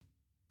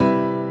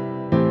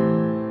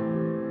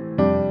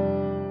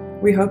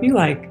We hope you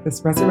like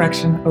this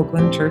Resurrection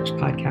Oakland Church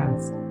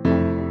podcast.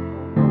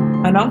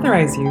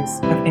 Unauthorized use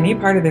of any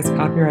part of this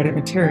copyrighted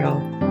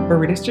material for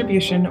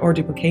redistribution or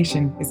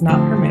duplication is not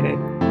permitted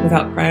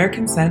without prior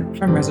consent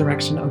from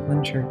Resurrection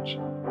Oakland Church.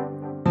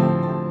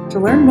 To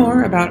learn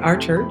more about our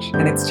church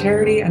and its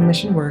charity and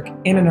mission work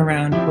in and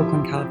around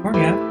Oakland,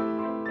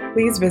 California,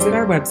 please visit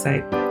our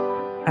website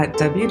at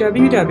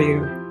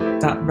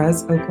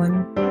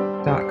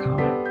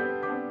www.resoakland.com.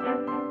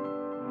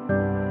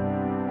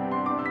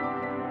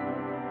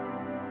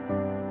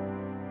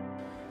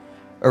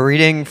 A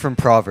reading from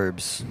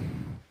Proverbs.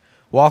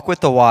 Walk with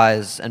the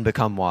wise and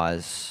become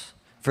wise,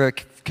 for a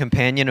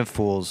companion of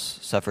fools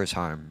suffers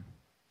harm.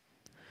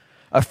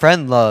 A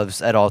friend loves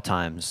at all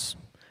times,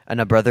 and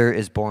a brother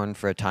is born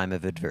for a time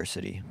of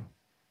adversity.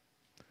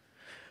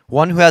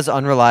 One who has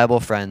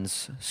unreliable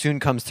friends soon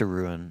comes to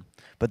ruin,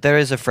 but there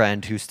is a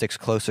friend who sticks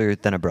closer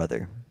than a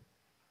brother.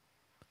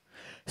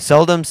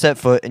 Seldom set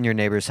foot in your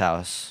neighbor's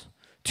house.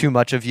 Too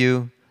much of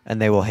you,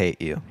 and they will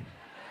hate you.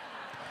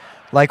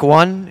 Like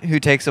one who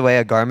takes away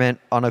a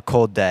garment on a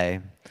cold day,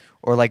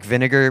 or like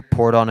vinegar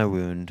poured on a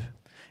wound,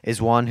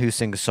 is one who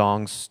sings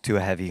songs to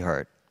a heavy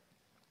heart.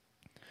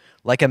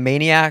 Like a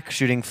maniac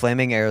shooting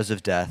flaming arrows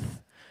of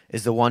death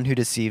is the one who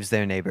deceives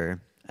their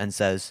neighbor and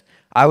says,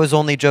 "I was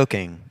only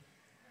joking."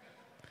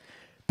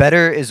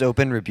 Better is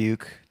open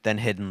rebuke than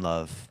hidden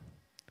love.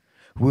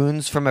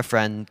 Wounds from a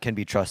friend can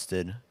be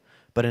trusted,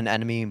 but an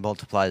enemy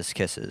multiplies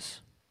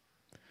kisses.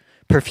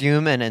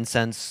 Perfume and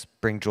incense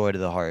bring joy to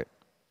the heart,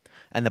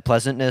 and the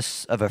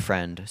pleasantness of a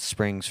friend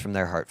springs from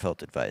their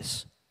heartfelt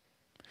advice.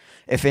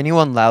 If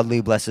anyone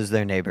loudly blesses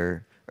their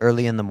neighbor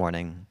early in the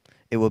morning,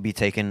 it will be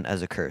taken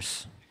as a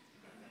curse.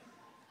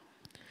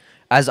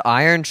 As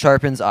iron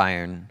sharpens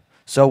iron,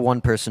 so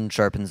one person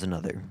sharpens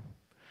another.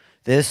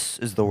 This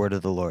is the word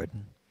of the Lord.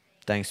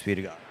 Thanks be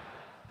to God.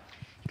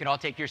 You can all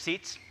take your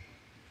seats.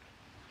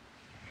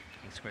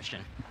 Thanks,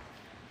 Christian.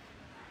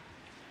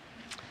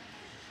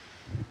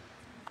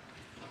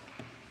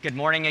 Good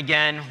morning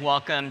again.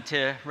 Welcome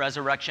to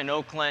Resurrection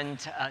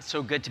Oakland.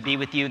 So good to be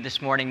with you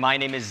this morning. My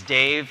name is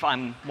Dave.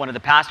 I'm one of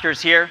the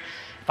pastors here.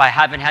 If I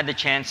haven't had the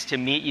chance to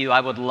meet you, I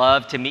would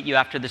love to meet you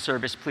after the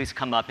service. Please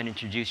come up and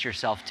introduce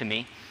yourself to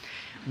me.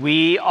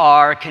 We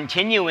are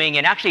continuing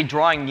and actually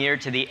drawing near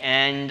to the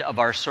end of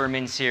our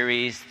sermon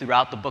series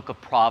throughout the book of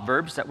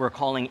Proverbs that we're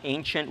calling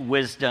Ancient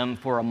Wisdom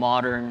for a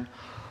Modern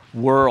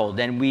World.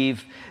 And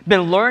we've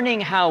been learning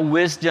how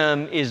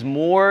wisdom is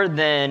more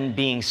than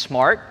being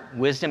smart.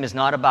 Wisdom is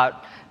not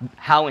about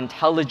how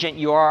intelligent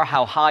you are,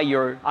 how high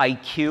your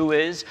IQ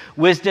is.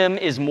 Wisdom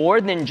is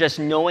more than just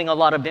knowing a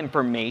lot of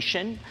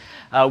information.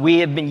 We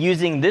have been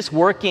using this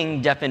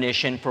working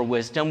definition for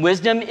wisdom.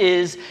 Wisdom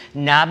is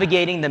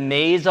navigating the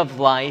maze of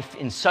life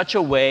in such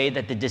a way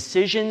that the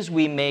decisions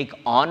we make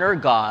honor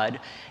God,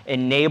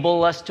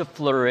 enable us to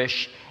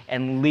flourish,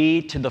 and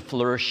lead to the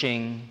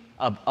flourishing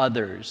of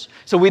others.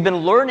 So we've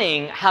been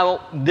learning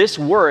how this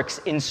works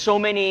in so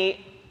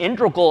many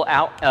integral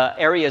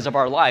areas of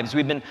our lives.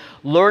 We've been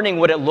learning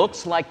what it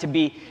looks like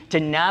to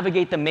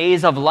navigate the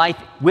maze of life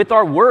with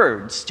our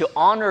words, to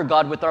honor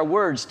God with our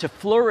words, to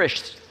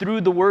flourish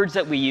through the words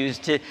that we use,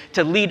 to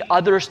lead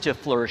others to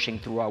flourishing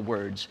through our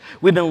words.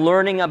 We've been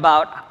learning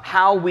about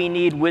how we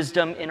need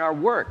wisdom in our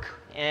work.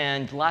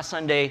 And last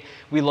Sunday,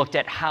 we looked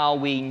at how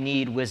we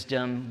need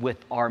wisdom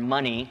with our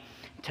money.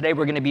 Today,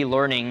 we're going to be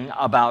learning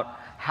about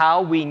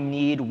how we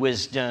need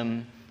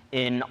wisdom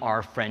in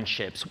our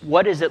friendships.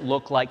 What does it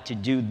look like to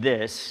do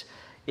this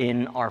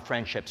in our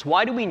friendships?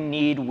 Why do we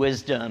need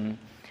wisdom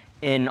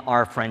in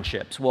our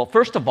friendships? Well,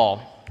 first of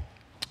all,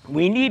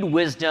 we need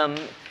wisdom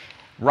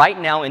right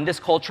now in this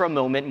cultural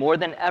moment more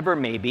than ever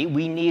maybe.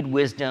 We need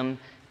wisdom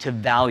to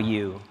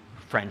value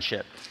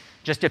friendship.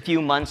 Just a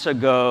few months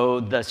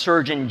ago, the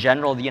Surgeon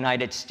General of the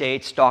United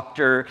States,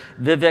 Dr.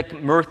 Vivek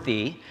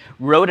Murthy,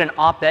 wrote an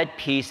op-ed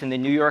piece in the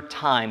New York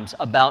Times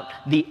about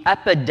the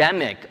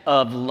epidemic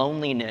of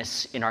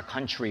loneliness in our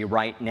country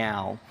right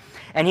now.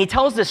 And he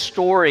tells this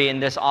story in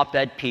this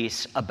op-ed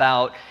piece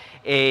about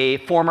a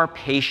former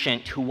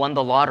patient who won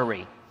the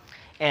lottery.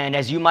 And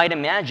as you might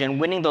imagine,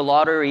 winning the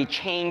lottery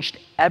changed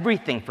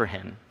everything for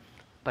him,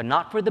 but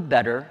not for the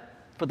better,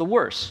 for the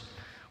worse.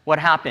 What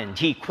happened?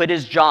 He quit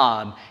his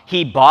job.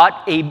 He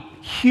bought a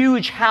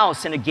huge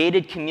house in a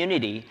gated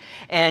community,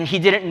 and he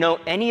didn't know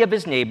any of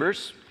his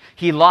neighbors.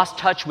 He lost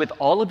touch with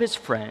all of his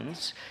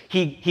friends.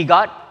 He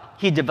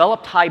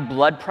developed high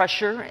blood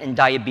pressure and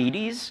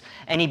diabetes,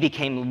 and he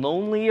became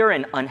lonelier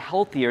and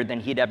unhealthier than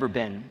he'd ever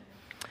been.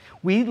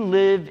 We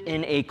live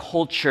in a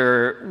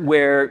culture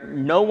where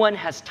no one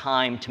has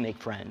time to make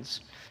friends.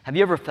 Have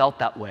you ever felt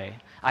that way?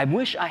 I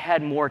wish I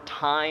had more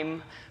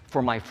time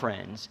for my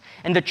friends.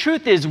 And the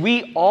truth is,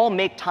 we all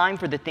make time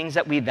for the things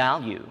that we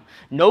value.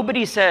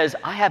 Nobody says,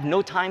 I have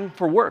no time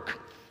for work.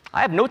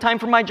 I have no time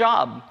for my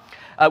job.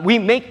 We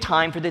make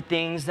time for the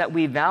things that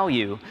we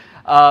value,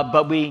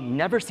 but we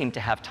never seem to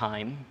have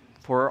time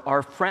for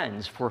our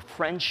friends, for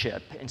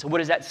friendship. And so what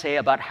does that say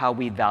about how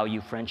we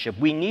value friendship?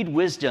 We need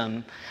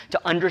wisdom to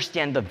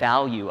understand the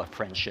value of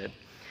friendship.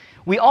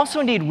 We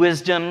also need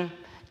wisdom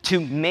to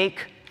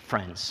make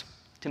friends,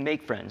 to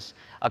make friends.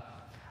 A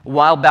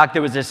while back,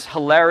 there was this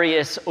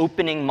hilarious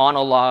opening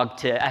monologue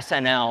to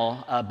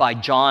SNL by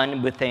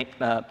John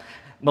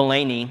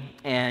Mulaney,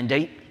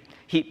 and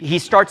he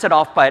starts it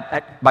off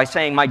by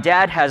saying, "My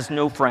dad has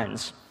no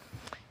friends."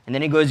 And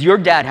then he goes, "Your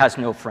dad has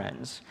no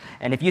friends.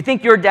 And if you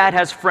think your dad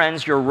has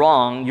friends, you're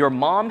wrong. Your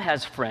mom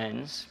has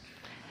friends,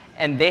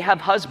 and they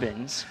have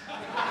husbands.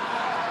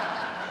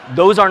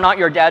 Those are not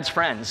your dad's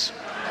friends."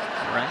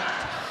 Right?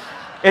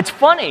 It's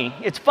funny.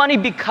 It's funny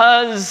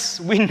because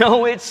we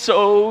know it's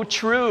so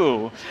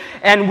true.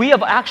 And we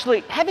have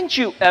actually, haven't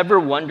you ever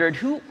wondered,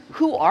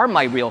 who are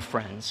my real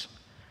friends?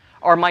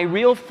 Are my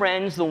real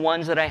friends the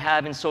ones that I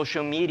have in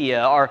social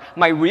media? Are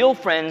my real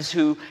friends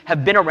who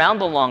have been around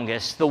the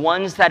longest, the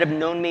ones that have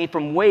known me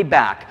from way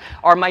back?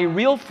 Are my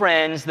real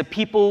friends the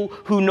people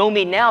who know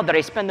me now that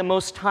I spend the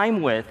most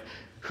time with?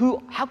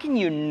 How can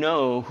you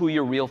know who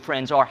your real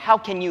friends are? How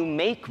can you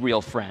make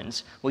real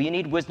friends? Well, you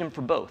need wisdom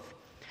for both.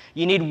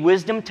 You need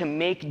wisdom to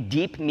make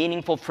deep,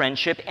 meaningful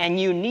friendship, and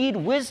you need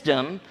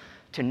wisdom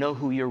to know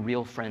who your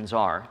real friends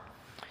are.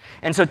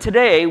 And so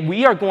today,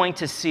 we are going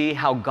to see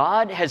how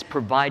God has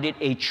provided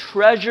a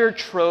treasure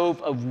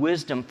trove of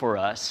wisdom for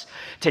us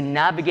to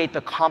navigate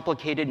the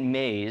complicated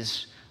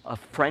maze of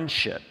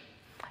friendship.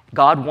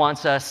 God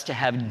wants us to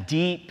have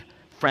deep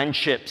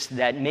friendships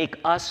that make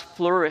us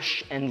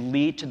flourish and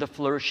lead to the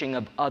flourishing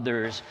of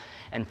others,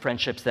 and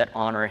friendships that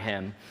honor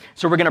Him.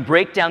 So we're going to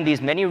break down these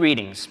many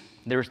readings.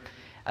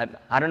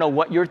 I don't know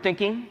what you're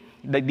thinking.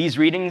 These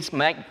readings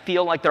might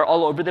feel like they're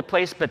all over the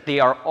place, but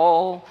they are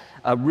all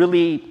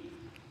really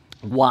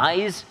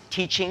wise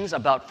teachings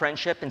about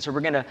friendship. And so we're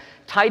going to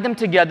tie them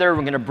together.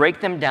 We're going to break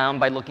them down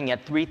by looking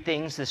at three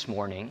things this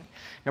morning.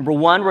 Number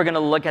one, we're going to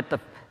look at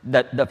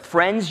the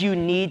friends you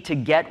need to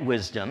get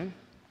wisdom.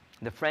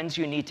 The friends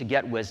you need to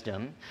get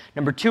wisdom.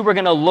 Number two, we're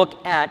going to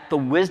look at the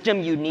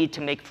wisdom you need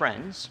to make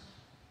friends.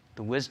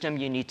 The wisdom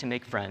you need to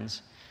make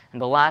friends.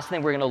 And the last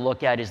thing we're going to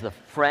look at is the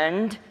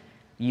friend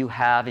you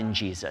have in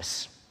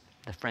Jesus.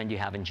 The friend you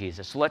have in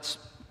Jesus. So let's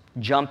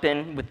jump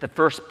in with the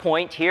first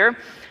point here.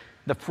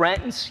 The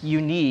friends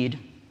you need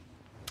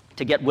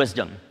to get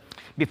wisdom.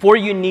 Before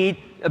you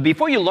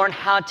learn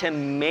how to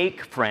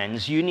make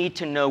friends, you need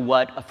to know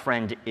what a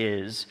friend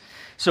is.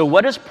 So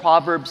what does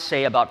Proverbs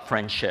say about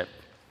friendship?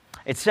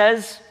 It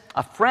says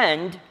a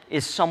friend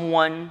is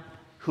someone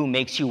who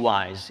makes you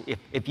wise.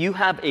 If you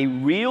have a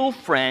real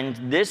friend,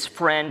 this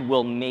friend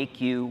will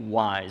make you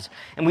wise.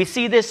 And we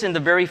see this in the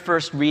very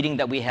first reading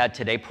that we had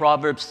today,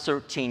 Proverbs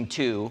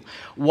 13:2.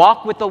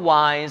 Walk with the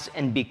wise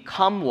and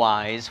become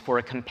wise, for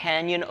a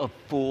companion of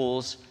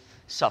fools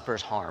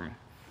suffers harm.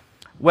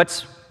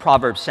 What's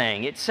Proverbs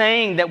saying? It's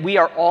saying that we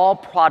are all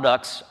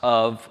products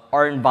of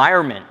our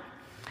environment.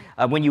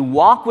 When you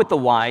walk with the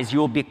wise, you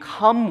will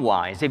become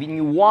wise. If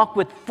you walk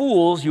with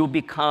fools, you will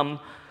become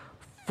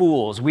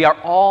fools. We are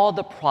all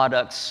the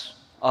products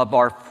of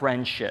our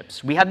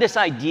friendships. We have this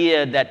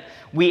idea that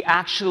we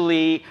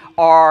actually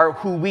are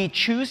who we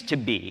choose to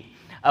be.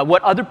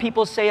 What other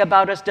people say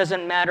about us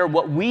doesn't matter.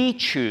 What we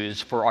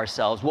choose for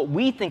ourselves, what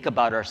we think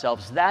about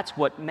ourselves, that's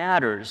what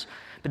matters.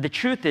 But the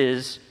truth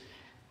is,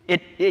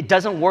 it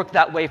doesn't work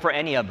that way for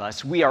any of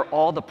us. We are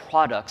all the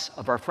products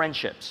of our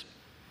friendships.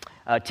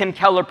 Tim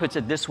Keller puts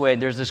it this way.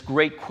 There's this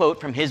great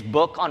quote from his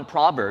book on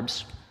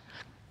Proverbs.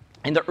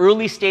 In the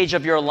early stage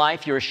of your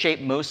life, you're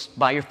shaped most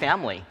by your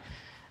family.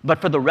 But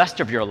for the rest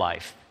of your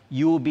life,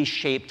 you will be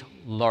shaped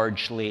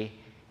largely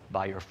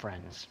by your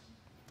friends.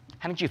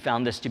 Haven't you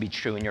found this to be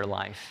true in your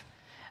life?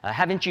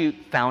 Haven't you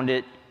found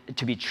it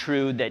to be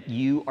true that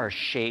you are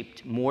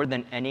shaped more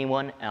than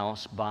anyone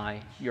else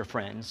by your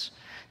friends?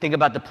 Think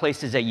about the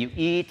places that you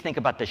eat. Think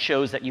about the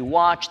shows that you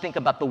watch. Think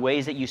about the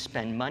ways that you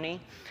spend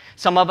money.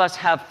 Some of us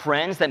have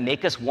friends that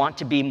make us want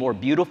to be more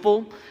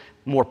beautiful,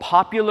 more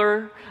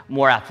popular,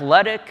 more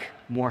athletic,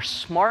 more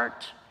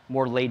smart,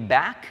 more laid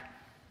back.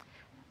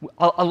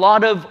 A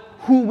lot of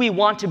who we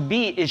want to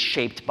be is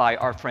shaped by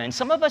our friends.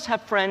 Some of us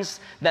have friends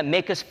that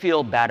make us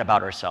feel bad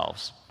about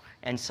ourselves.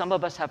 And some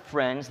of us have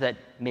friends that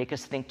make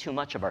us think too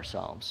much of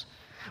ourselves.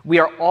 We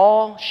are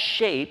all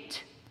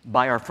shaped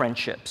by our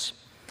friendships.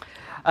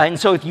 And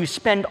so if you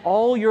spend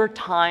all your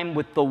time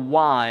with the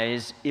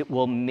wise, it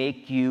will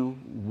make you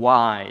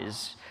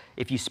wise.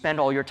 If you spend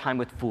all your time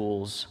with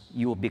fools,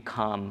 you will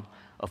become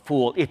a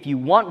fool. If you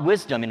want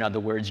wisdom, in other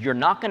words, you're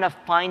not going to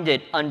find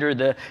it under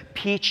the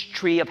peach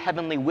tree of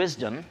heavenly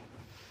wisdom.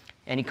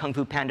 Any Kung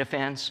Fu Panda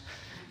fans?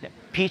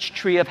 Peach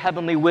tree of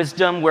heavenly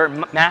wisdom, where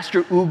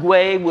Master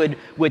Oogway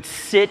would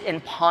sit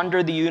and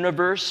ponder the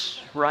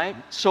universe, right?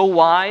 So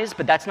wise,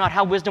 but that's not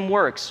how wisdom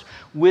works.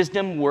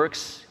 Wisdom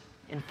works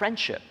in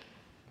friendship,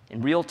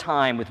 in real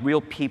time with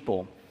real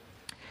people.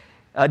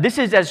 This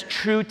is as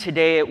true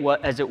today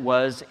as it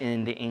was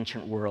in the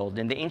ancient world.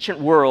 In the ancient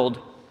world,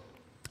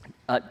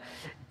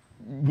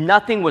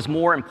 nothing was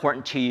more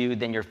important to you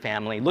than your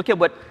family. Look at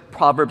what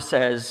Proverbs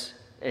says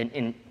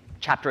in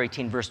chapter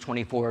 18, verse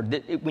 24.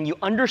 When you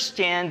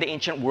understand the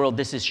ancient world,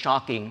 this is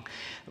shocking.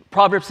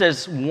 Proverbs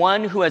says,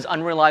 one who has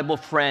unreliable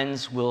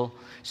friends will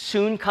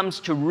soon comes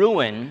to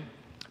ruin,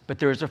 but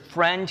there is a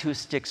friend who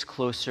sticks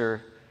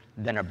closer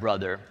than a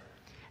brother.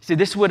 See,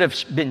 this would have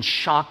been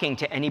shocking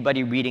to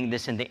anybody reading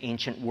this in the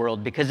ancient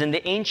world, because in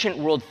the ancient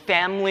world,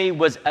 family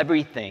was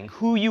everything.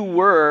 Who you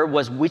were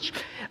was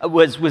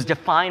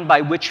defined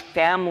by which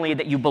family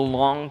that you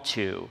belonged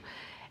to.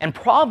 And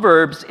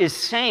Proverbs is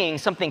saying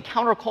something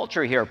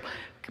counterculture here.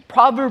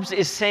 Proverbs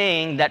is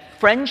saying that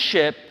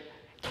friendship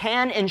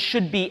can and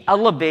should be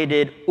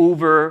elevated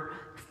over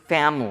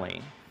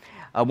family.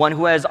 One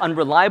who has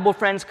unreliable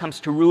friends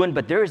comes to ruin,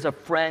 but there is a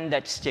friend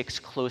that sticks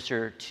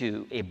closer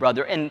to a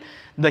brother. And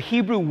the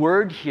Hebrew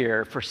word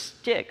here for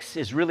sticks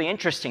is really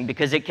interesting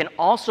because it can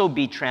also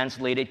be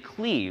translated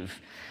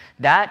cleave.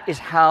 That is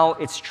how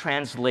it's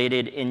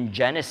translated in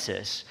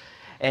Genesis.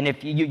 And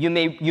if you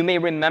may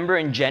remember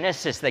in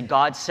Genesis that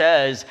God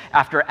says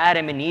after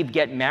Adam and Eve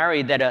get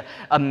married that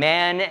a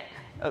man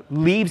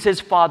leaves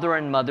his father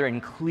and mother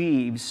and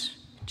cleaves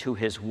to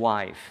his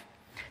wife.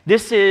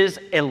 This is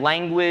a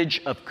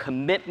language of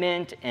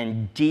commitment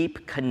and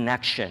deep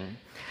connection.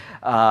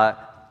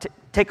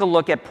 Take a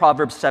look at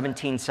Proverbs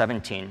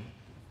 17:17.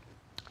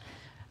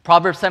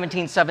 Proverbs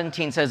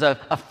 17:17 says,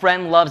 a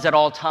friend loves at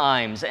all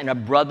times, and a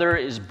brother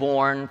is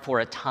born for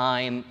a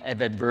time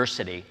of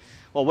adversity.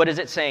 Well, what is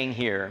it saying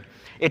here?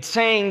 It's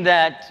saying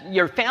that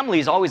your family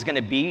is always going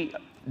to be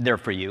there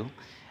for you.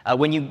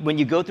 When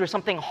you go through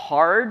something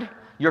hard,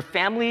 your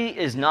family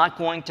is not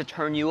going to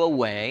turn you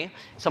away.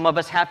 Some of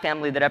us have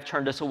family that have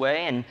turned us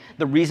away, and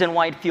the reason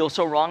why it feels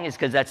so wrong is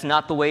because that's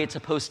not the way it's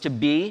supposed to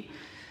be.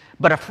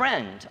 But a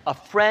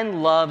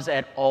friend loves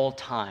at all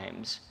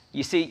times.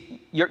 You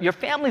see, your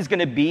family's going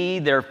to be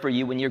there for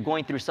you when you're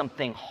going through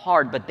something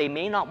hard, but they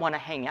may not want to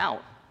hang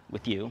out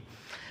with you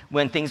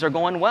when things are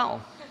going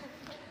well.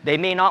 They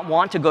may not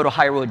want to go to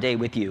High Road Day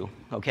with you,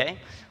 okay?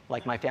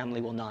 Like my family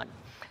will not.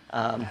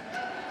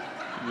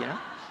 You know?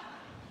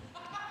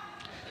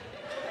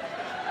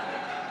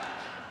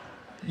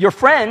 Your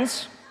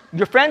friends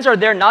are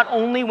there not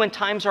only when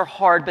times are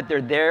hard, but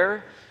they're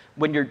there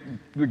when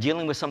you're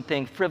dealing with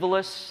something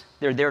frivolous.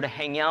 They're there to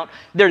hang out.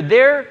 They're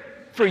there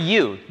for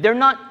you. They're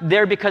not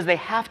there because they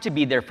have to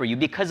be there for you,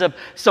 because of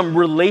some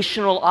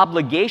relational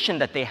obligation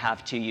that they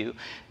have to you.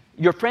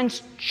 Your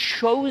friends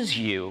chose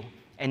you,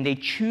 and they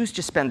choose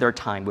to spend their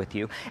time with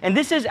you. And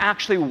this is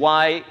actually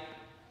why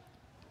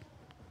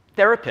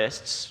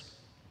therapists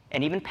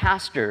and even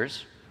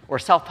pastors or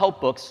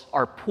self-help books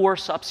are poor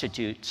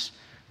substitutes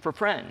for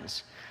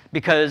friends,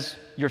 because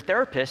your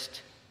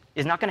therapist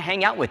is not going to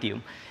hang out with you.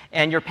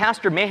 And your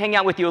pastor may hang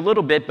out with you a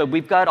little bit, but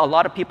we've got a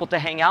lot of people to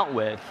hang out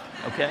with,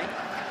 okay?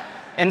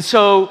 And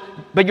so,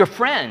 but your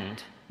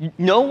friend,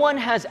 no one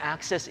has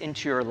access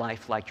into your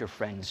life like your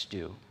friends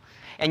do.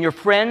 And your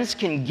friends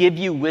can give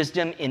you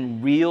wisdom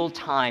in real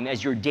time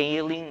as you're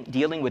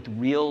dealing with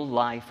real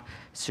life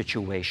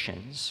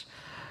situations.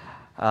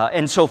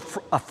 And so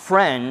a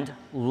friend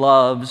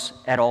loves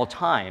at all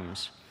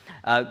times.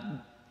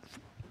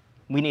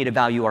 We need to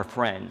value our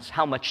friends.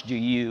 How much do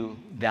you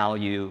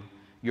value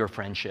your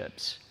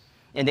friendships?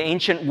 In the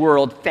ancient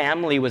world,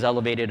 family was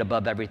elevated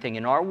above everything.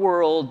 In our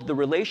world, the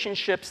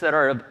relationships that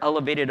are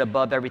elevated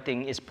above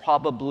everything is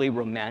probably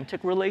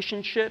romantic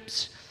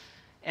relationships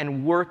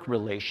and work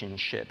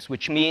relationships,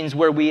 which means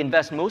where we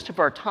invest most of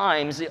our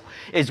times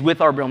is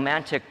with our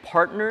romantic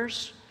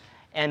partners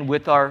and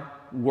with our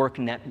work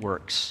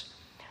networks.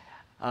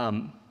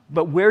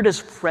 But where does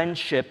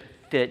friendship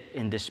fit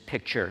in this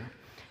picture?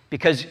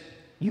 Because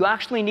you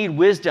actually need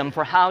wisdom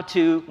for how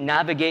to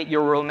navigate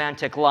your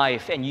romantic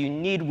life, and you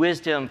need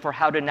wisdom for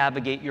how to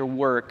navigate your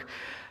work.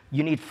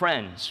 You need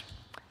friends.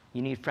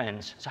 You need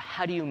friends. So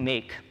how do you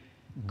make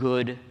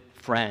good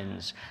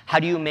friends? How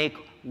do you make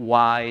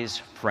wise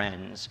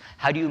friends?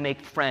 How do you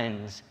make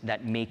friends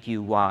that make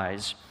you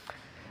wise?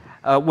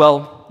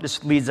 Well,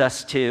 this leads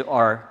us to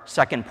our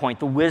second point,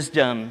 the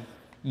wisdom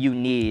you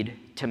need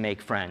to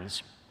make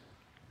friends.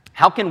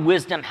 How can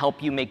wisdom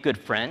help you make good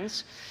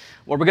friends?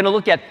 Well, we're going to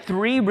look at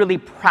three really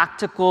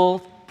practical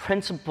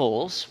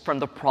principles from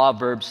the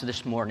Proverbs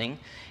this morning,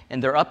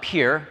 and they're up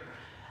here.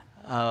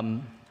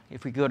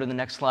 If we go to the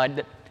next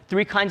slide,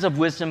 three kinds of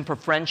wisdom for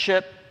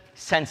friendship: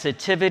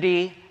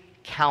 sensitivity,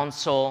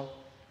 counsel,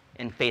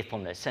 and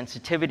faithfulness.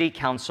 Sensitivity,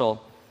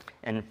 counsel,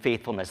 and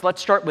faithfulness.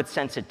 Let's start with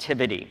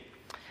sensitivity.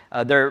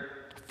 There are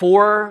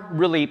four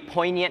really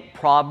poignant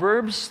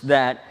proverbs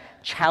that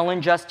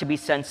challenge us to be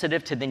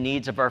sensitive to the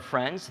needs of our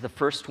friends. The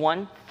first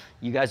one,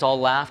 you guys all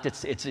laughed.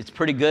 It's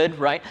pretty good,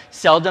 right?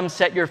 Seldom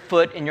set your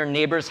foot in your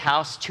neighbor's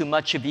house, too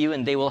much of you,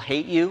 and they will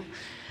hate you.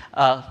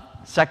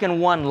 Second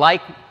one,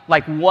 like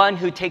one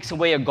who takes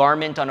away a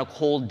garment on a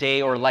cold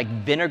day, or like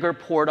vinegar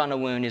poured on a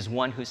wound, is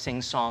one who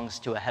sings songs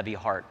to a heavy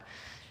heart.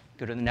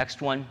 Go to the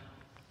next one.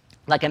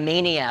 Like a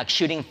maniac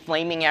shooting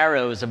flaming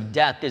arrows of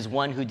death is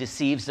one who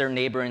deceives their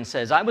neighbor and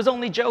says, "I was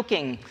only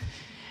joking."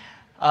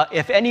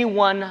 If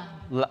anyone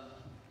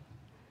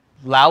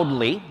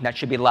loudly, that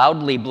should be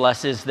loudly,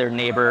 blesses their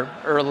neighbor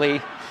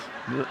early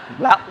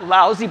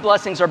Lousy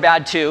blessings are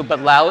bad too, but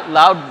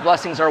loud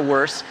blessings are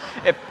worse.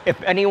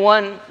 If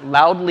anyone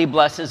loudly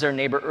blesses their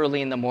neighbor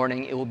early in the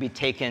morning, it will be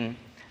taken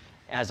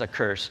as a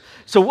curse.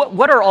 So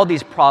what are all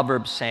these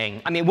proverbs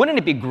saying? I mean, wouldn't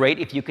it be great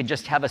if you could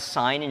just have a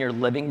sign in your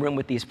living room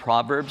with these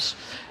proverbs?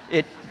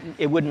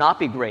 It would not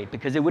be great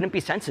because it wouldn't be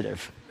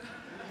sensitive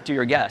to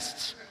your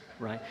guests,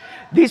 right?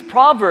 These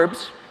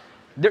proverbs,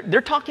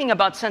 they're talking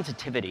about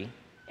sensitivity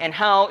and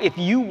how if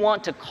you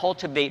want to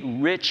cultivate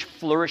rich,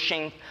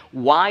 flourishing,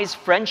 wise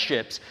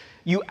friendships,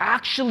 you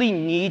actually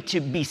need to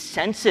be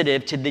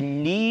sensitive to the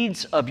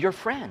needs of your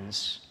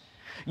friends.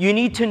 You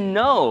need to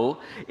know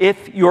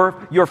if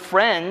your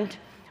friend,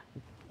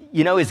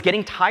 is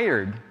getting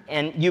tired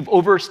and you've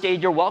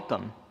overstayed your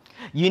welcome.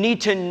 You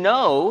need to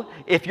know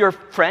if your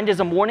friend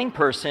is a morning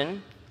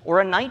person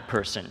or a night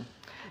person.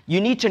 You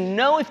need to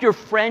know if your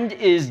friend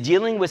is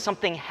dealing with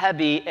something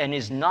heavy and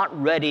is not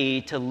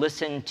ready to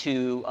listen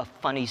to a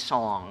funny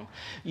song.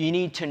 You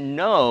need to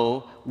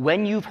know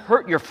when you've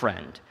hurt your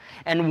friend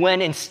and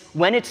when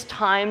it's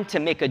time to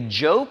make a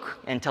joke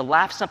and to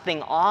laugh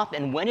something off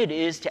and when it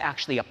is to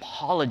actually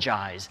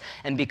apologize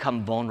and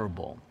become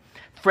vulnerable.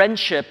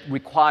 Friendship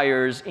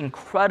requires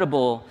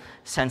incredible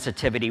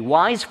sensitivity.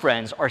 Wise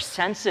friends are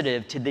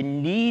sensitive to the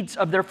needs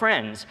of their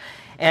friends,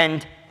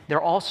 and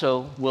they're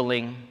also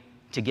willing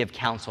to give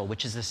counsel,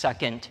 which is the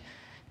second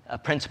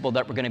principle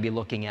that we're going to be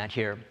looking at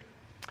here.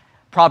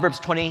 Proverbs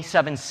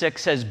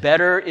 27:6 says,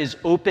 "Better is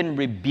open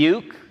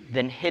rebuke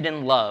than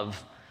hidden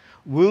love.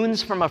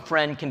 Wounds from a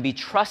friend can be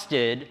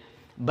trusted,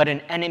 but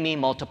an enemy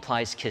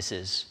multiplies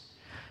kisses.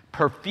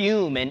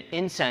 Perfume and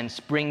incense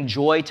bring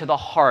joy to the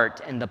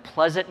heart, and the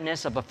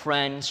pleasantness of a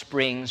friend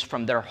springs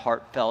from their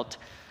heartfelt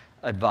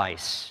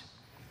advice."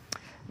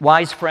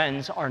 Wise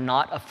friends are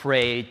not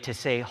afraid to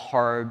say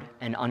hard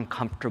and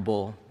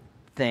uncomfortable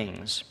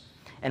things.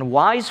 And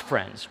wise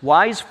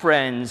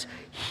friends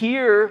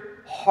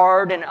hear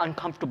hard and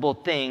uncomfortable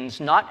things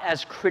not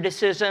as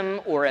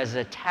criticism or as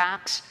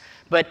attacks,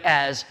 but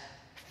as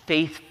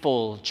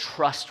faithful,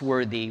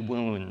 trustworthy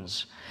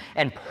wounds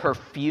and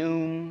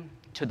perfume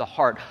to the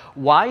heart.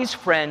 Wise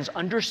friends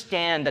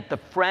understand that the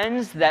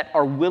friends that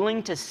are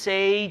willing to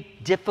say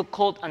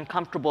difficult,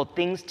 uncomfortable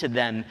things to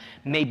them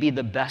may be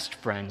the best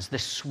friends, the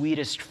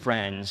sweetest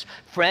friends,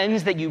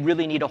 friends that you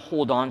really need to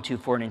hold on to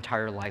for an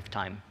entire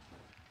lifetime.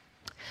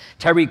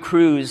 Terry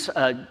Crews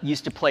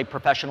used to play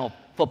professional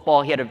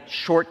football. He had a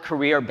short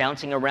career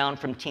bouncing around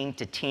from team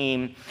to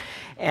team,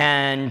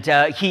 and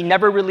he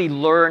never really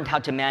learned how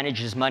to manage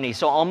his money.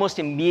 So almost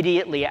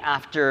immediately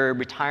after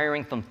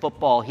retiring from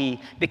football, he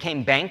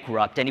became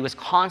bankrupt, and he was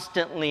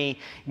constantly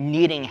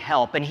needing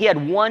help. And he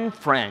had one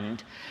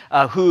friend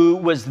who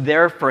was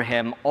there for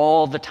him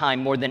all the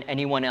time, more than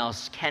anyone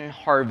else, Ken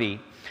Harvey,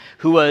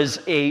 who was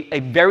a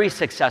very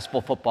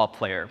successful football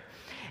player.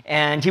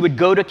 And he would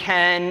go to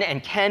Ken,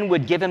 and Ken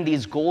would give him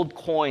these gold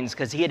coins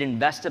because he had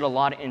invested a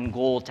lot in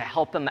gold to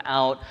help him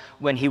out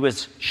when he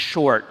was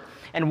short.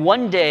 And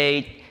one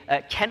day,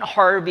 Ken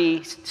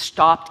Harvey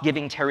stopped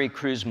giving Terry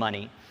Crews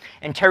money.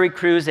 And Terry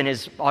Crews, in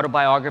his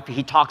autobiography,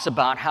 he talks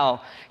about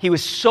how he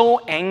was so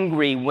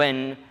angry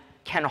when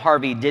Ken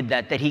Harvey did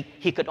that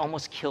he could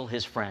almost kill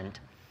his friend.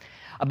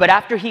 But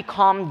after he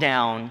calmed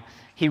down,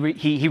 he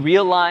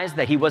realized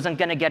that he wasn't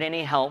going to get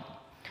any help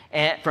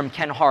from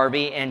Ken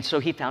Harvey, and so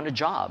he found a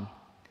job.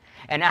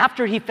 And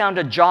after he found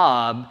a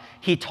job,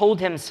 he told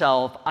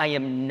himself, "I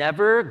am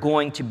never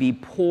going to be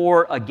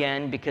poor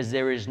again because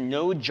there is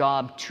no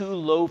job too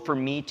low for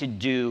me to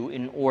do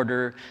in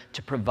order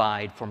to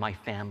provide for my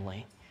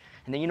family."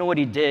 And then you know what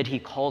he did? He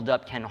called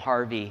up Ken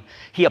Harvey.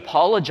 He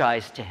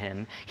apologized to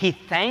him. He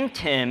thanked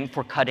him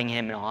for cutting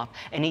him off.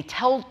 And he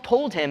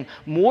told him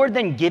more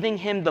than giving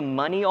him the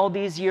money all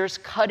these years,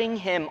 cutting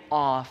him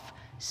off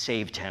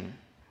saved him.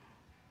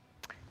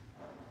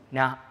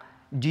 Now,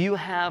 do you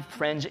have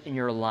friends in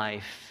your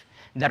life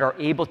that are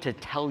able to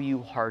tell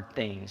you hard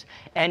things?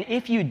 And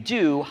if you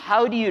do,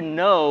 how do you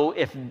know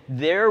if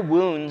their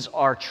wounds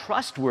are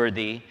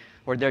trustworthy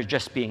or they're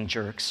just being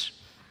jerks?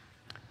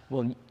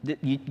 Well,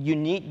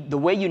 the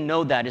way you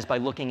know that is by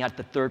looking at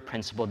the third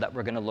principle that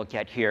we're going to look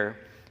at here,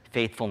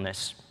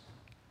 faithfulness.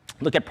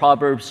 Look at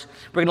Proverbs.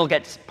 We're going to look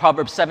at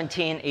Proverbs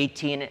 17,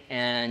 18,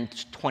 and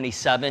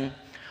 27.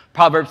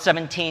 Proverbs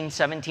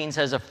 17:17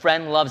 says, "A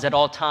friend loves at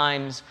all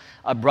times.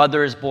 A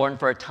brother is born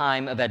for a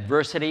time of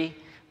adversity."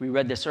 We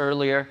read this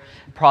earlier.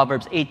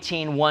 Proverbs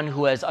 18, "One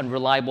who has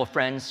unreliable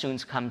friends soon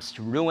comes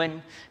to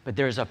ruin, but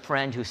there's a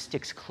friend who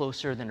sticks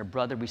closer than a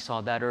brother." We saw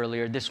that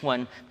earlier. This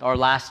one, our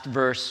last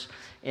verse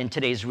in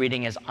today's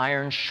reading, is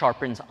 "Iron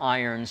sharpens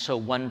iron, so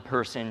one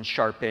person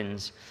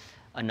sharpens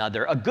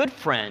another." A good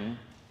friend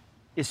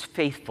is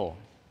faithful.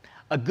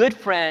 A good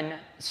friend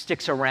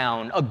sticks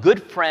around. A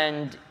good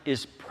friend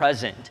is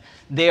present.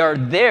 They are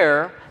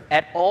there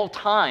at all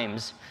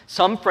times.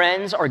 Some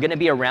friends are going to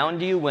be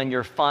around you when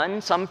you're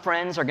fun. Some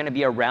friends are going to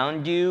be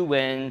around you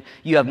when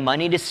you have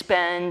money to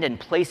spend and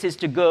places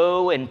to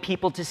go and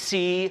people to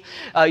see.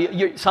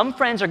 Some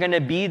friends are going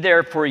to be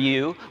there for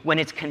you when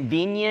it's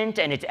convenient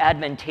and it's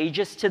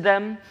advantageous to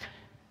them.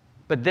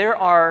 But there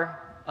are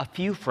a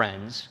few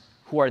friends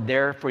who are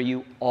there for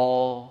you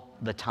all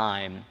the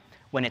time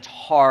when it's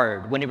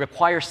hard, when it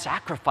requires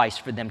sacrifice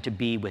for them to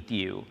be with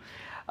you.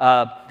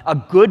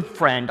 A good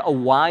friend, a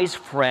wise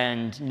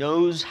friend,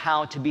 knows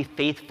how to be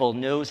faithful,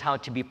 knows how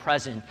to be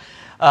present.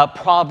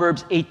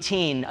 Proverbs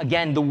 18,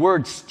 again, the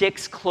word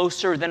sticks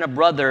closer than a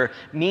brother,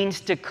 means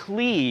to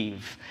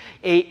cleave.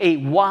 A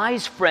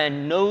wise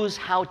friend knows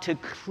how to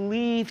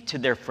cleave to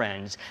their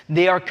friends.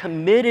 They are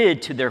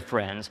committed to their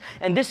friends.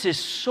 And this is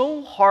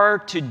so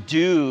hard to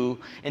do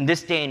in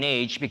this day and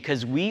age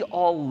because we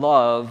all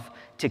love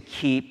to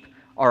keep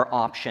our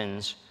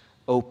options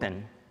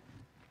open.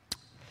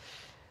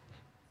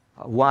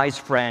 A wise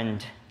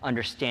friend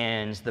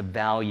understands the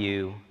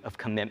value of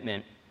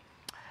commitment.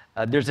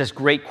 There's this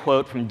great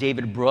quote from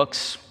David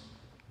Brooks,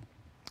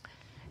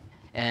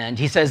 and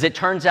he says, "It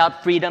turns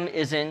out freedom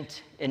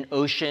isn't an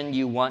ocean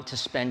you want to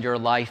spend your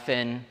life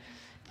in.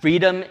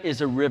 Freedom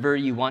is a river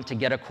you want to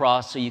get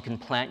across so you can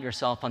plant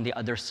yourself on the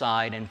other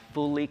side and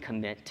fully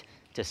commit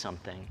to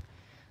something."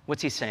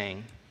 What's he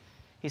saying?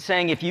 He's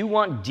saying if you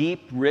want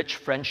deep, rich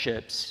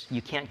friendships,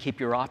 you can't keep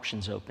your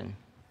options open.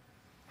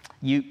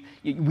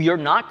 You're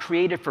not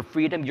created for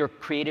freedom, you're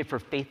created for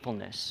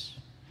faithfulness.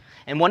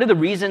 And one of the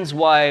reasons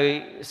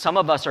why some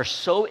of us are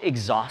so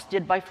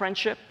exhausted by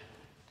friendship,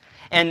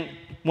 and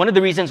one of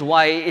the reasons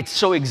why it's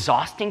so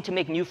exhausting to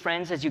make new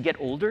friends as you get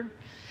older,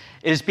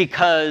 is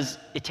because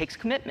it takes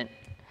commitment.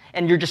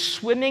 And you're just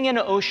swimming in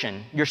an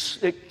ocean.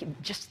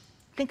 Just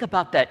think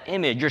about that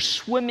image. You're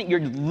swimming,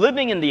 you're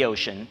living in the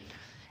ocean,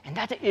 and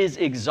that is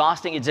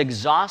exhausting. It's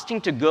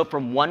exhausting to go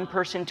from one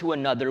person to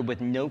another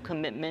with no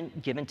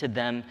commitment given to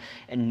them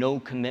and no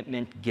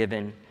commitment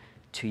given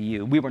to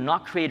you. We were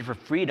not created for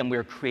freedom. We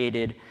were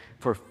created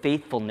for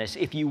faithfulness.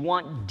 If you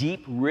want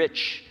deep,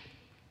 rich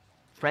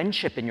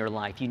friendship in your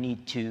life, you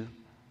need to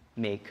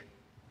make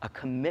a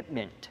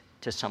commitment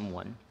to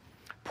someone.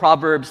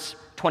 Proverbs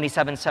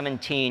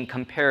 27:17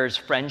 compares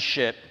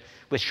friendship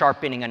with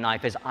sharpening a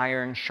knife as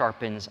iron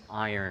sharpens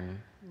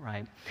iron,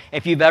 right?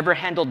 If you've ever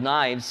handled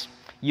knives,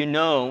 you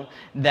know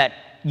that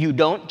you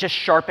don't just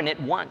sharpen it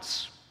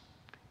once.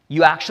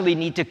 You actually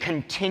need to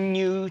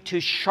continue to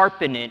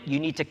sharpen it. You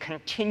need to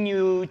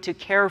continue to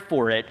care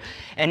for it.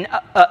 And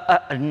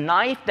a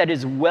knife that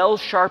is well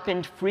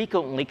sharpened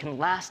frequently can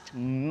last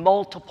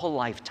multiple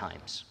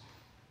lifetimes.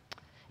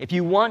 If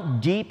you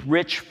want deep,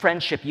 rich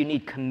friendship, you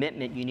need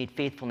commitment, you need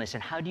faithfulness.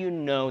 And how do you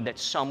know that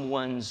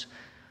someone's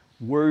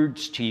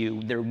words to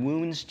you, their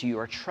wounds to you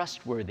are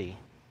trustworthy?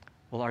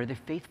 Well, are they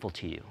faithful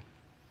to you?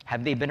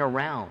 Have they been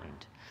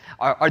around?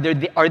 Are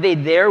they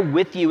there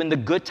with you in the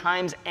good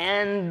times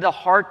and the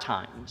hard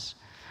times?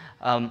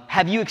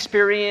 Have you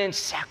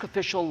experienced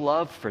sacrificial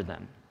love for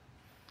them?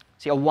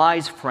 See, a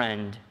wise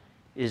friend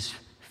is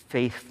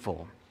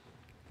faithful.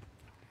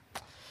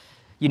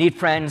 You need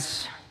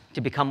friends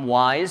to become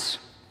wise.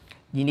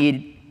 You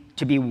need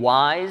to be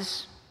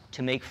wise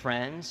to make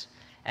friends.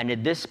 And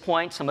at this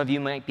point, some of you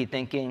might be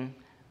thinking,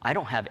 I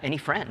don't have any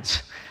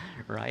friends,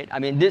 right? I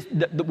mean,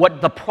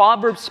 what the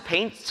Proverbs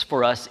paints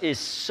for us is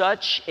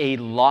such a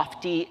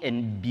lofty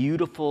and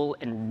beautiful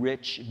and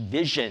rich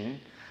vision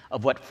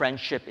of what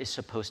friendship is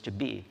supposed to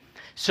be.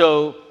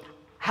 So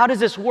how does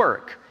this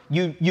work?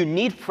 You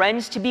need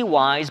friends to be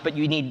wise, but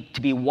you need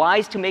to be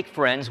wise to make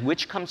friends.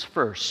 Which comes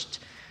first?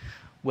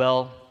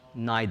 Well,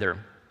 neither.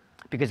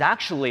 Because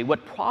actually,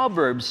 what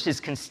Proverbs is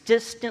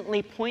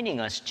consistently pointing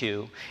us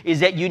to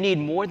is that you need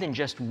more than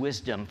just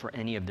wisdom for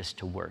any of this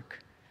to work.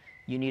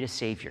 You need a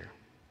Savior.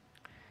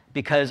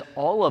 Because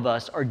all of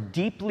us are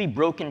deeply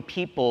broken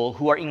people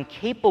who are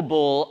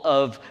incapable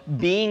of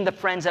being the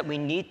friends that we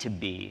need to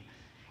be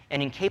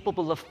and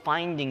incapable of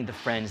finding the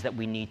friends that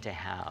we need to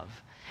have.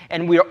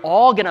 And we're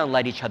all going to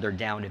let each other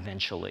down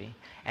eventually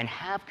and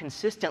have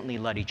consistently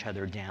let each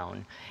other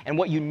down. And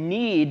what you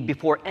need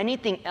before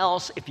anything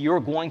else, if you're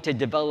going to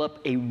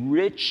develop a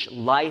rich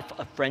life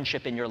of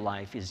friendship in your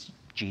life, is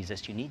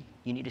Jesus. You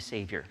need a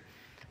Savior.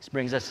 This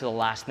brings us to the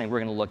last thing we're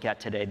going to look at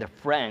today, the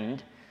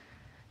friend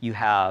you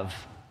have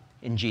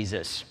in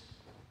Jesus.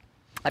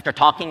 After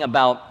talking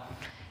about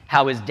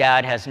how his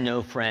dad has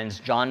no friends,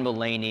 John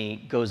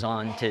Mulaney goes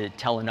on to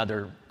tell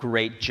another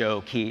great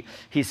joke. He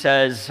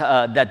says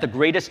that the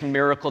greatest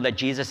miracle that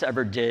Jesus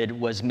ever did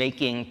was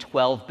making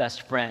 12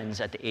 best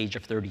friends at the age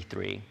of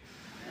 33.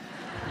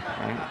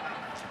 Right?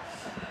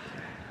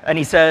 And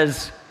he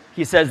says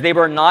they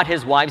were not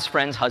his wife's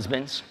friends'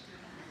 husbands.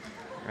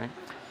 Right?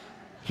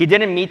 He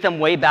didn't meet them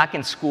way back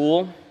in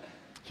school.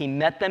 He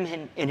met them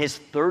in his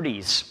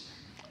 30s,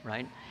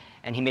 right?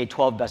 And he made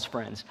 12 best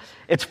friends.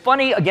 It's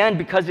funny, again,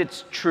 because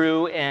it's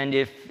true, and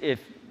if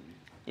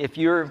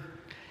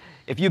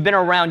you've been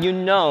around, you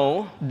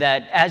know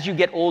that as you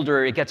get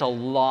older, it gets a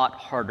lot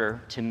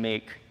harder to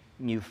make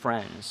new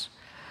friends.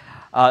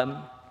 And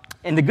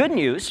the good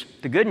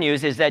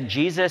news is that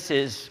Jesus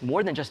is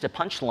more than just a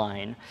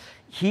punchline.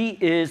 He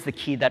is the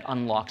key that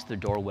unlocks the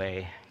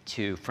doorway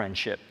to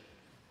friendship.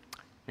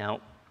 Now,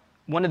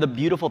 one of the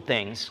beautiful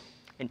things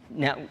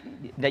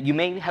that you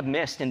may have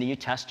missed in the New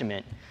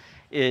Testament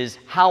is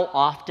how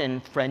often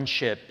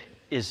friendship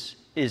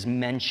is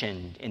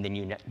mentioned in the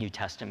New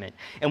Testament.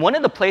 And one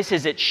of the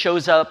places it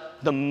shows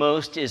up the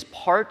most is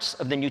parts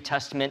of the New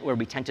Testament where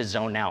we tend to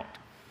zone out.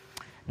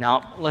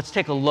 Now, let's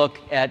take a look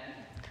at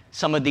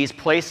some of these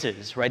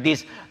places, right?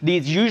 These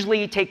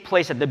usually take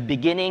place at the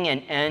beginning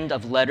and end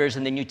of letters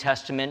in the New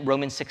Testament.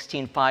 Romans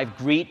 16:5,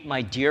 greet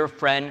my dear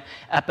friend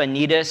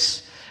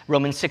Epaphras.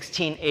 Romans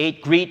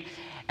 16:8, greet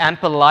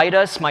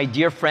Ampliatus, my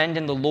dear friend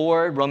in the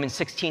Lord. Romans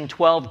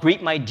 16:12,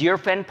 greet my dear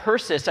friend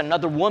Persis,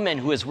 another woman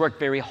who has worked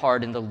very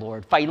hard in the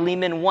Lord.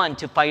 Philemon 1,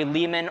 to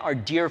Philemon, our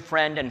dear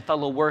friend and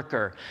fellow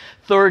worker.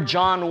 3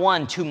 John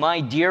 1, to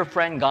my dear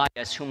friend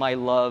Gaius, whom I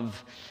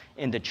love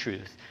in the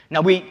truth.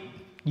 Now, we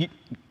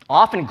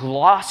often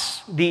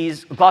gloss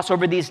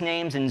over these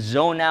names and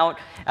zone out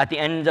at the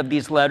end of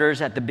these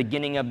letters, at the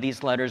beginning of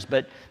these letters,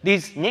 but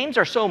these names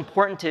are so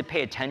important to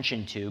pay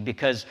attention to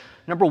because,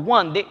 number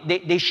one,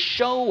 they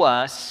show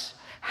us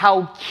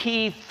how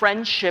key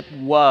friendship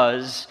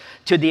was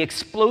to the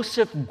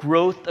explosive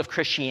growth of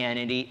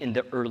Christianity in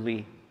the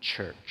early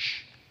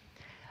church.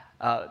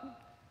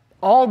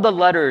 All the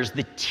letters,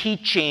 the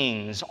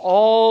teachings,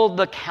 all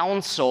the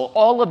counsel,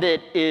 all of it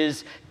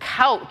is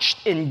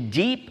couched in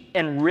deep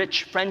and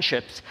rich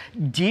friendships,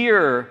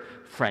 dear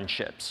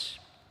friendships.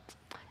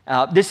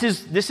 This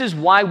is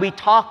why we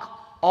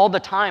talk all the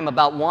time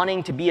about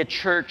wanting to be a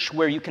church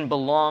where you can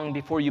belong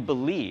before you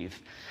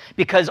believe,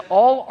 because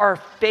all our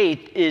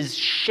faith is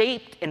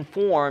shaped and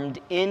formed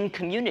in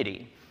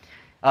community.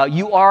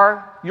 You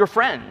are your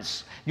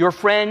friends. Your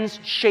friends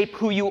shape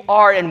who you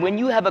are, and when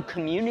you have a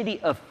community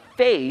of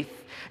faith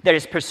that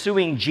is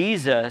pursuing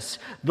Jesus,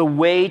 the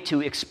way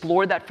to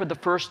explore that for the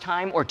first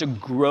time or to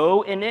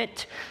grow in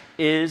it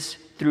is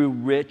through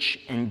rich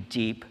and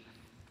deep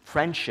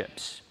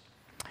friendships.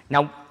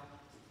 Now,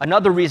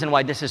 another reason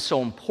why this is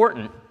so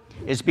important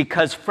is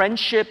because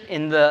friendship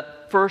in the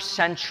first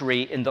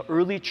century in the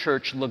early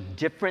church looked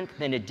different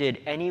than it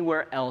did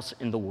anywhere else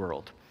in the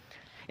world.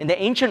 In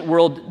the ancient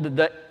world,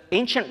 the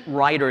ancient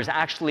writers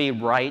actually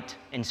write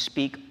and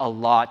speak a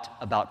lot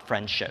about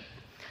friendship.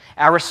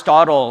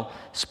 Aristotle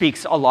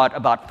speaks a lot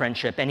about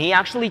friendship, and he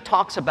actually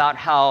talks about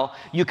how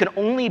you can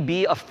only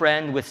be a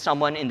friend with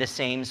someone in the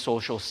same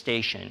social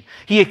station.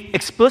 He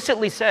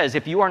explicitly says,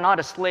 if you are not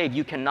a slave,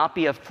 you cannot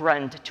be a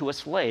friend to a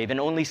slave, and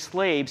only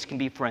slaves can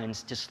be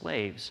friends to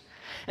slaves.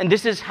 And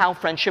this is how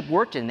friendship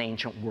worked in the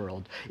ancient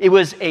world. It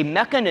was a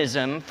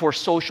mechanism for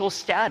social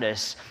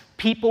status.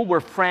 People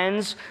were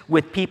friends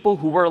with people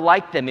who were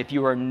like them. If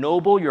you are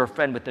noble, you're a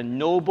friend with a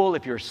noble.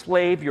 If you're a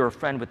slave, you're a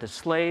friend with a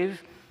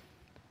slave.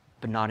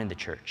 But not in the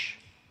church.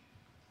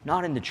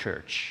 Not in the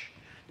church.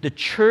 The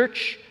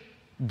church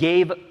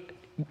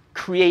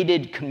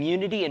created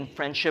community and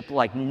friendship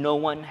like no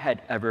one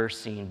had ever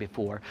seen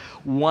before.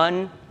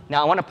 Now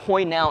I want to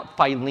point out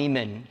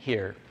Philemon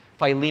here.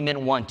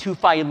 Philemon 1. To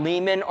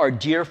Philemon, our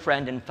dear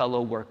friend and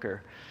fellow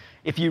worker.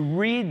 If you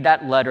read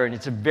that letter, and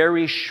it's a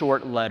very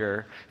short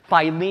letter,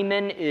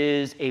 Philemon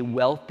is a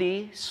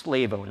wealthy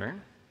slave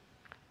owner.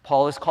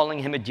 Paul is calling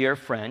him a dear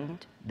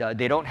friend.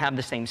 They don't have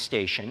the same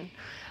station.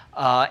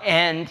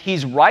 And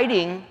he's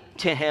writing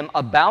to him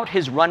about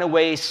his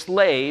runaway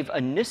slave,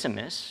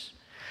 Onesimus,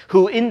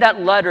 who in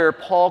that letter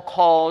Paul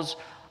calls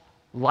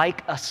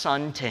like a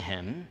son to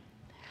him.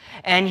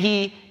 And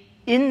he,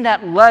 in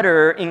that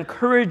letter,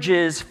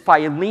 encourages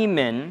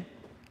Philemon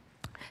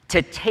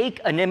to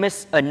take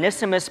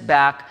Onesimus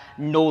back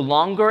no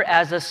longer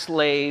as a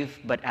slave,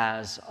 but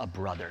as a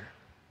brother.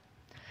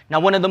 Now,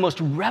 one of the most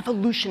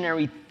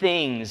revolutionary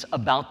things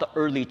about the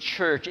early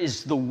church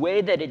is the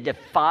way that it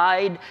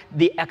defied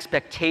the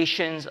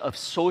expectations of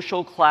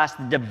social class,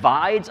 the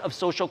divides of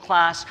social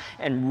class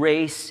and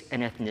race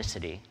and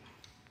ethnicity.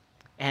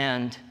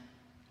 And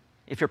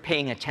if you're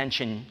paying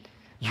attention,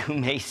 you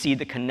may see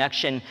the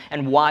connection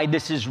and why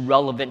this is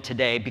relevant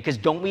today, because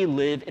don't we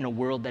live in a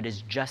world that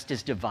is just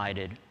as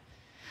divided?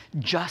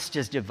 Just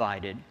as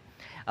divided.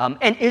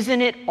 And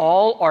isn't it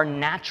all our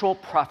natural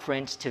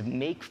preference to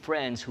make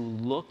friends who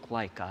look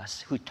like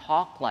us, who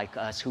talk like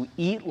us, who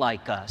eat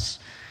like us,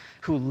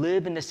 who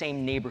live in the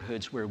same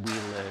neighborhoods where we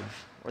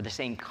live, or the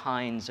same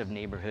kinds of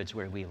neighborhoods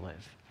where we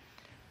live?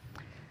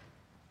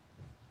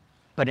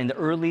 But in the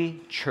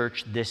early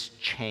church, this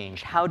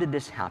changed. How did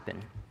this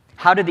happen?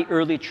 How did the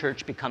early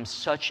church become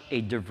such a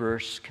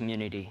diverse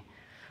community?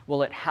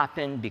 Well, it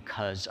happened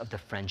because of the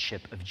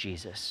friendship of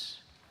Jesus.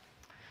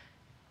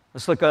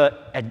 Let's look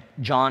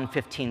at John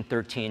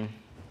 15:13.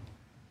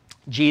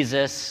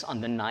 Jesus, on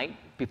the night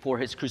before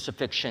his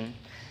crucifixion,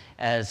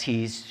 as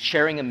he's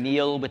sharing a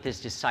meal with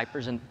his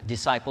disciples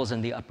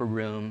in the upper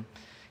room,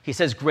 he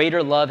says,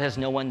 "Greater love has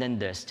no one than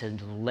this, to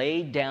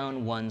lay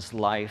down one's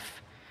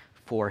life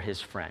for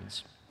his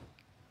friends."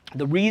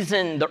 The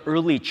reason the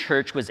early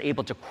church was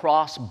able to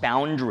cross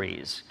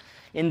boundaries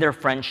in their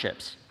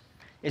friendships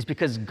is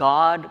because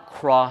God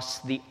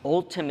crossed the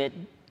ultimate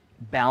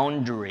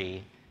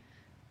boundary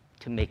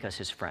to make us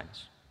his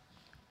friends.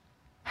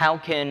 How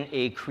can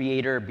a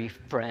creator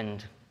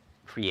befriend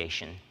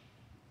creation?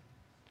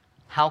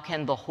 How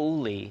can the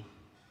holy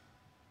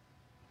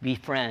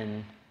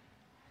befriend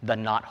the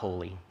not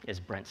holy, as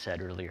Brent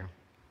said earlier.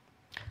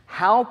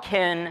 How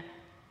can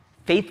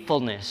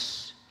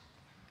faithfulness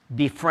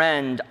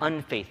befriend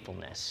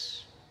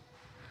unfaithfulness?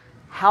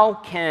 How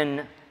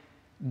can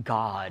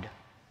God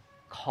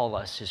call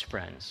us his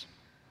friends?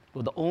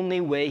 Well, the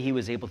only way he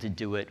was able to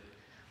do it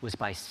was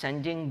by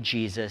sending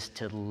Jesus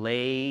to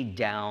lay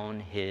down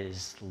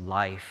his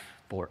life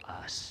for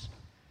us.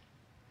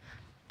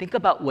 Think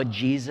about what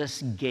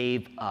Jesus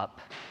gave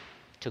up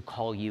to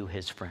call you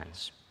his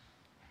friends.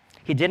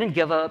 He didn't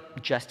give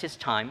up just his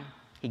time.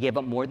 He gave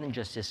up more than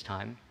just his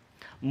time,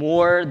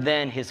 more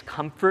than his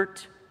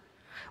comfort,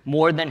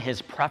 more than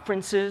his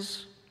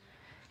preferences.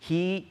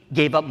 He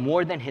gave up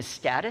more than his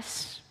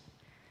status.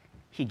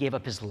 He gave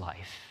up his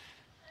life.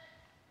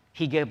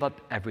 He gave up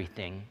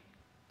everything.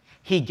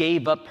 He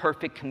gave up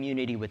perfect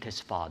community with his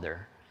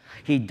Father.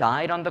 He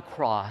died on the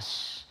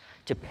cross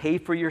to pay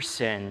for your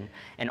sin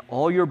and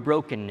all your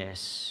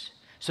brokenness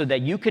so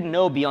that you could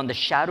know beyond the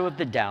shadow of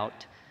the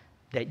doubt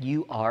that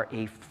you are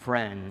a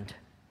friend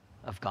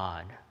of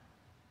God.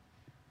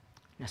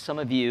 Now, some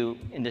of you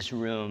in this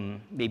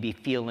room may be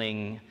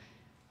feeling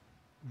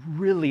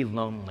really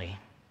lonely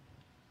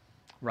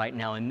right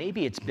now, and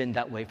maybe it's been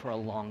that way for a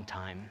long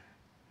time.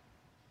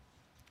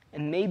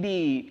 And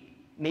maybe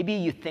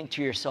you think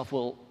to yourself,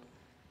 will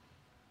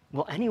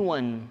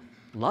anyone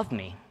love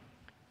me?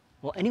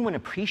 Will anyone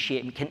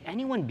appreciate me? Can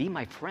anyone be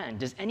my friend?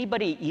 Does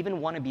anybody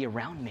even want to be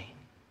around me?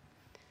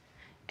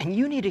 And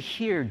you need to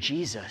hear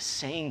Jesus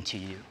saying to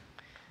you,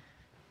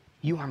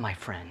 you are my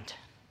friend.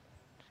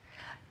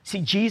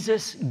 See,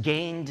 Jesus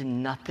gained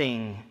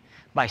nothing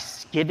by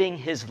giving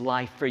his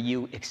life for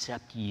you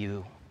except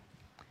you.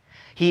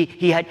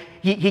 He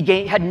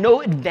had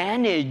no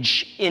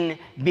advantage in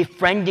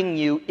befriending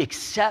you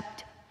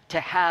except to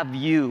have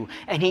you,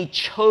 and he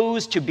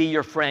chose to be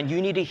your friend.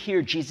 You need to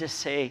hear Jesus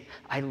say,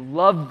 I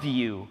love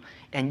you,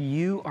 and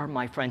you are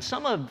my friend.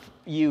 Some of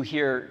you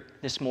here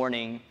this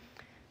morning,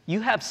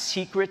 you have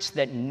secrets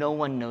that no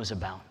one knows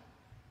about.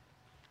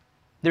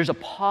 There's a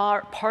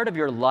part of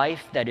your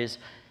life that is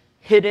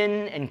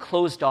hidden and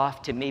closed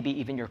off to maybe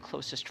even your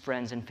closest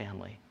friends and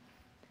family.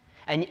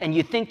 And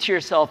you think to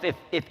yourself,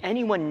 if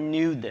anyone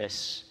knew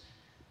this,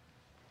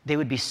 they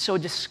would be so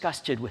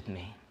disgusted with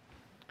me.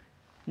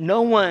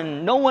 No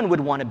one would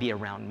want to be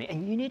around me.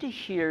 And you need to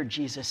hear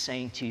Jesus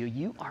saying to you,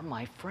 you are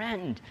my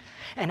friend.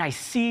 And I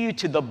see you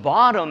to the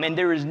bottom, and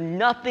there is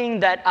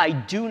nothing that I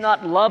do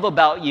not love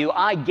about you.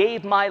 I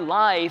gave my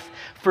life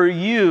for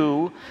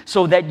you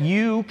so that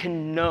you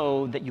can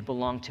know that you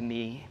belong to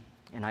me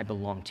and I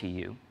belong to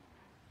you.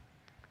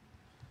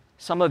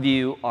 Some of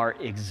you are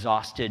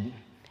exhausted,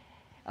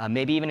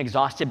 maybe even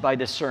exhausted by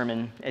this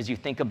sermon as you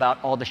think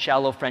about all the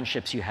shallow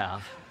friendships you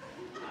have.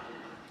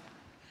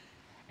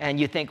 And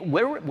you think,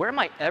 where am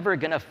I ever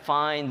going to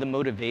find the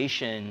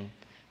motivation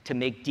to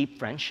make deep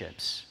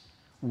friendships?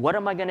 What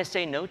am I going to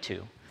say no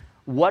to?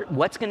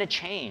 What's going to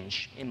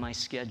change in my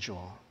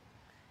schedule?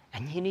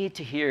 And you need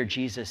to hear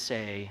Jesus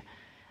say,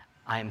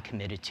 I am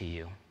committed to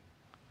you.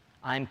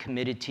 I'm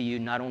committed to you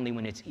not only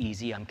when it's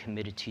easy, I'm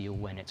committed to you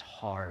when it's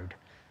hard.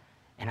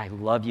 And I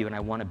love you and I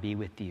want to be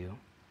with you.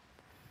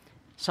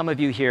 Some of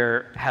you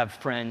here have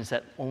friends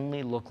that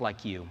only look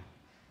like you.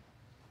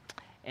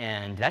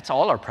 And that's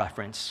all our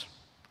preference.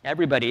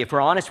 Everybody, if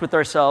we're honest with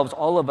ourselves,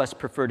 all of us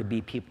prefer to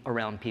be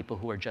around people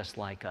who are just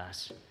like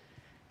us.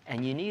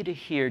 And you need to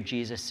hear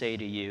Jesus say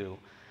to you,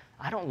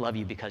 I don't love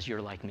you because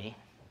you're like me.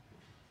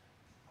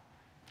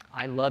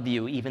 I love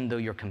you even though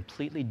you're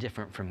completely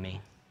different from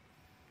me.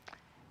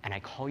 And I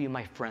call you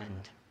my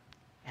friend.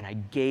 And I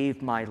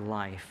gave my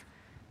life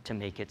to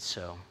make it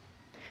so.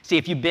 See,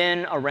 if you've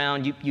been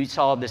around, you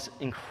saw this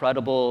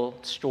incredible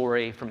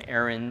story from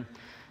Aaron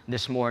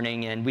this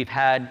morning. And we've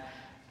had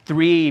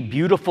 3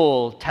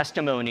 beautiful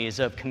testimonies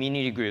of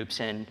community groups,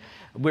 and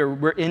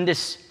we're in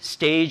this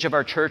stage of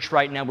our church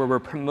right now where we're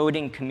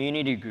promoting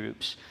community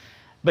groups.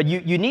 But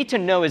you need to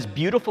know, as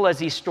beautiful as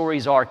these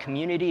stories are,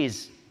 community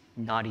is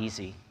not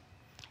easy.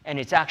 And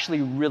it's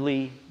actually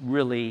really,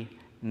 really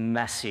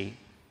messy.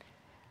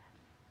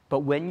 But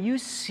when you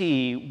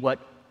see what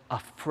a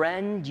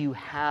friend you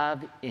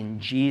have in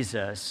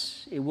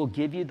Jesus, it will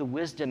give you the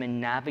wisdom in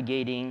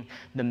navigating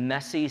the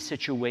messy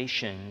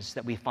situations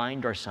that we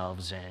find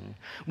ourselves in.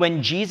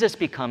 When Jesus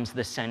becomes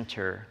the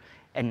center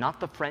and not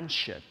the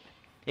friendship.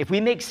 If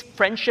we make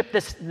friendship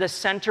the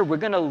center, we're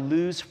going to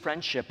lose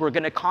friendship. We're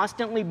going to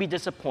constantly be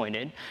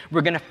disappointed.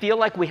 We're going to feel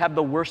like we have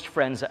the worst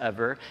friends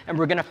ever, and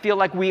we're going to feel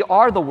like we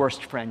are the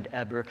worst friend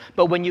ever.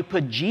 But when you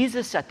put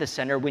Jesus at the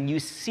center, when you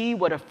see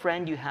what a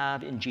friend you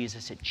have in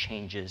Jesus, it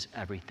changes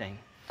everything.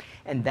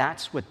 And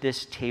that's what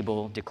this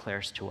table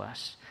declares to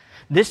us.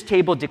 This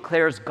table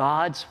declares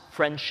God's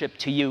friendship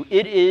to you.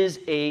 It is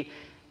a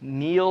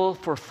meal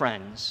for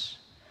friends,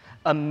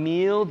 a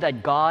meal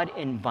that God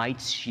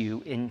invites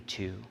you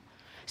into.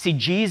 See,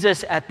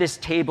 Jesus at this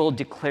table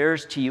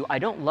declares to you, I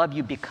don't love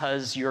you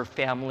because you're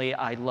family.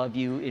 I love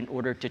you in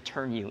order to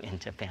turn you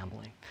into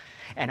family.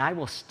 And I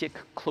will stick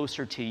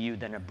closer to you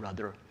than a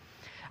brother.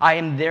 I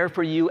am there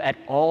for you at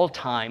all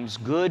times,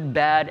 good,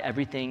 bad,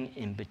 everything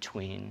in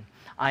between.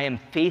 I am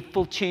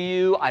faithful to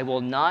you. I will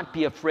not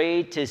be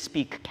afraid to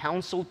speak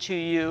counsel to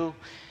you.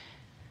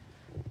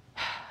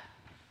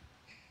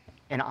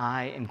 And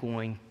I am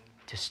going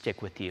to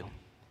stick with you.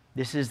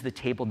 This is the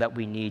table that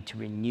we need to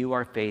renew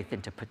our faith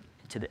and to put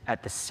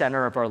at the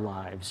center of our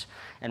lives.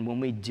 And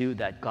when we do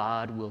that,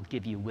 God will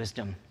give you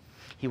wisdom.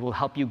 He will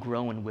help you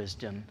grow in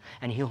wisdom,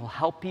 and he will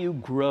help you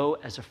grow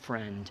as a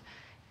friend,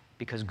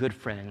 because good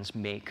friends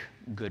make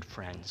good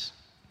friends.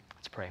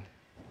 Let's pray.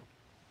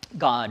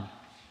 God,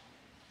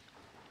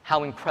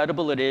 how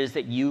incredible it is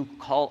that you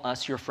call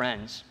us your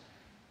friends.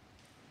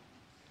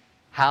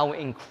 How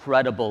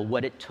incredible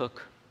what it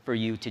took for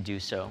you to do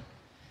so.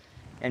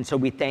 And so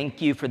we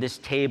thank you for this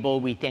table.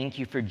 We thank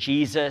you for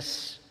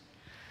Jesus,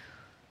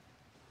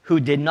 who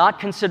did not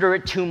consider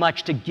it too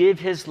much to give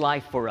his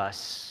life for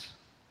us.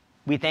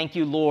 We thank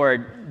you,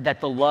 Lord,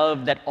 that the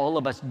love that all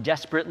of us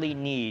desperately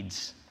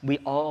needs, we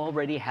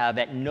already have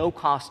at no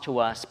cost to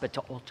us, but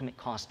to ultimate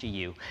cost to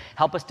you.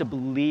 Help us to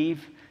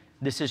believe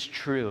this is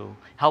true.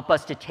 Help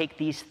us to take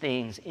these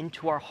things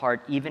into our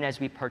heart even as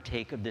we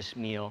partake of this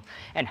meal.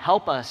 And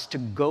help us to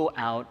go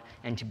out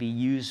and to be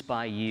used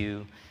by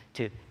you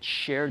to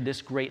share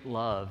this great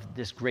love,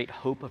 this great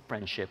hope of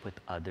friendship with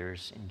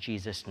others. In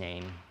Jesus'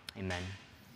 name, amen.